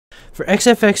For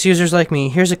XFX users like me,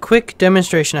 here's a quick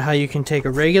demonstration of how you can take a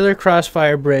regular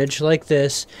Crossfire bridge like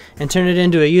this and turn it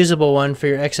into a usable one for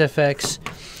your XFX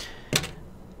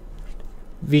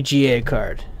VGA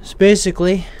card. So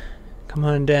basically, come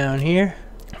on down here.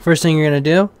 First thing you're going to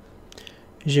do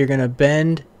is you're going to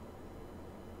bend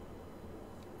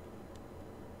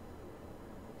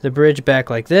the bridge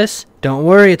back like this. Don't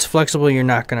worry, it's flexible, you're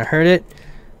not going to hurt it.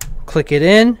 Click it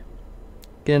in.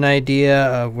 Get an idea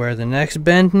of where the next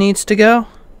bend needs to go.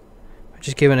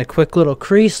 Just giving a quick little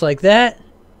crease like that.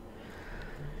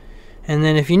 And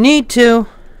then if you need to,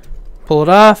 pull it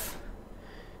off.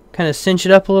 Kind of cinch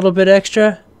it up a little bit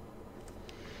extra.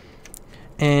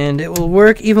 And it will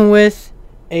work even with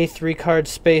a 3-card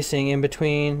spacing in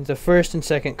between the first and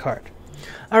second card.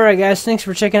 Alright guys, thanks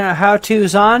for checking out How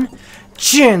To's on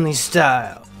Chandley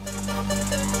Style.